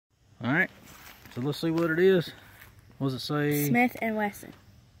So let's see what it is. What does it say? Smith & Wesson.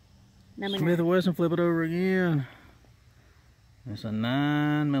 Smith & Wesson, flip it over again. It's a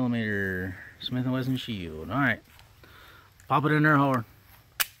 9mm Smith & Wesson Shield. All right, pop it in there hard.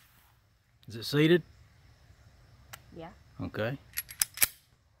 Is it seated? Yeah. Okay.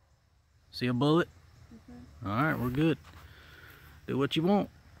 See a bullet? All right, we're good. Do what you want.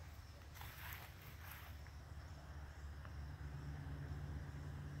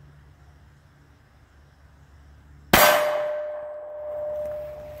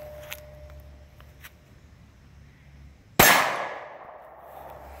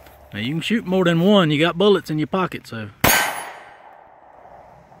 Now you can shoot more than one. You got bullets in your pocket, so.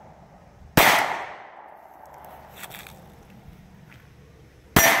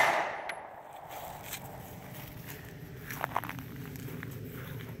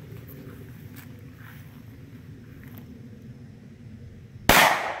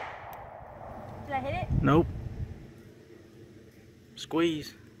 Did I hit it? Nope.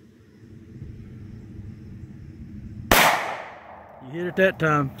 Squeeze. You hit it that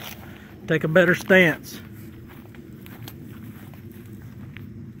time. Take a better stance.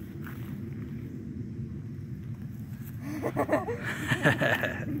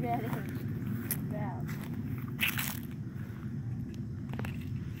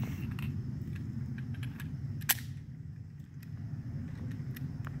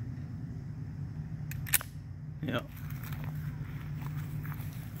 Yep.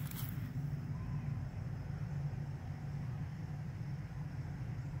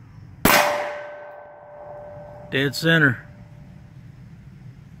 Dead center.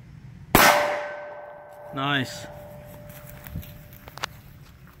 Nice.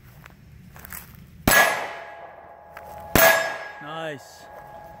 Nice.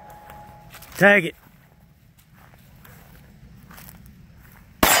 Tag it.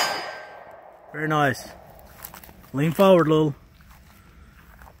 Very nice. Lean forward a little.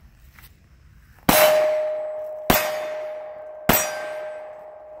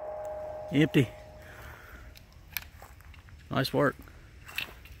 Empty. Nice work.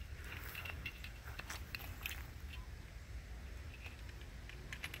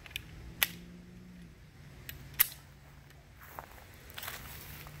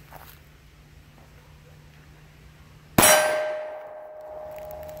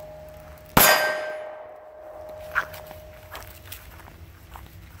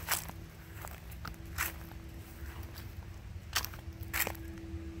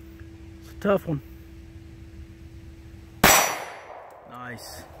 It's a tough one.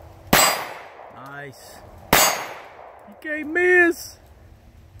 Nice. Nice. You can't miss.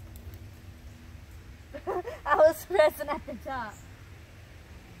 I was pressing at the top.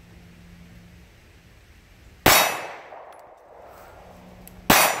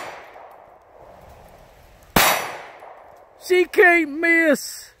 She can't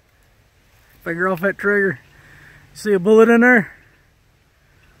miss. Finger off that trigger. See a bullet in there?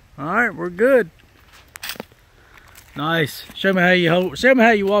 All right, we're good. Nice. Show me how you hold. Show me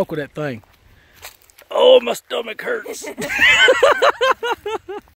how you walk with that thing. Oh, my stomach hurts.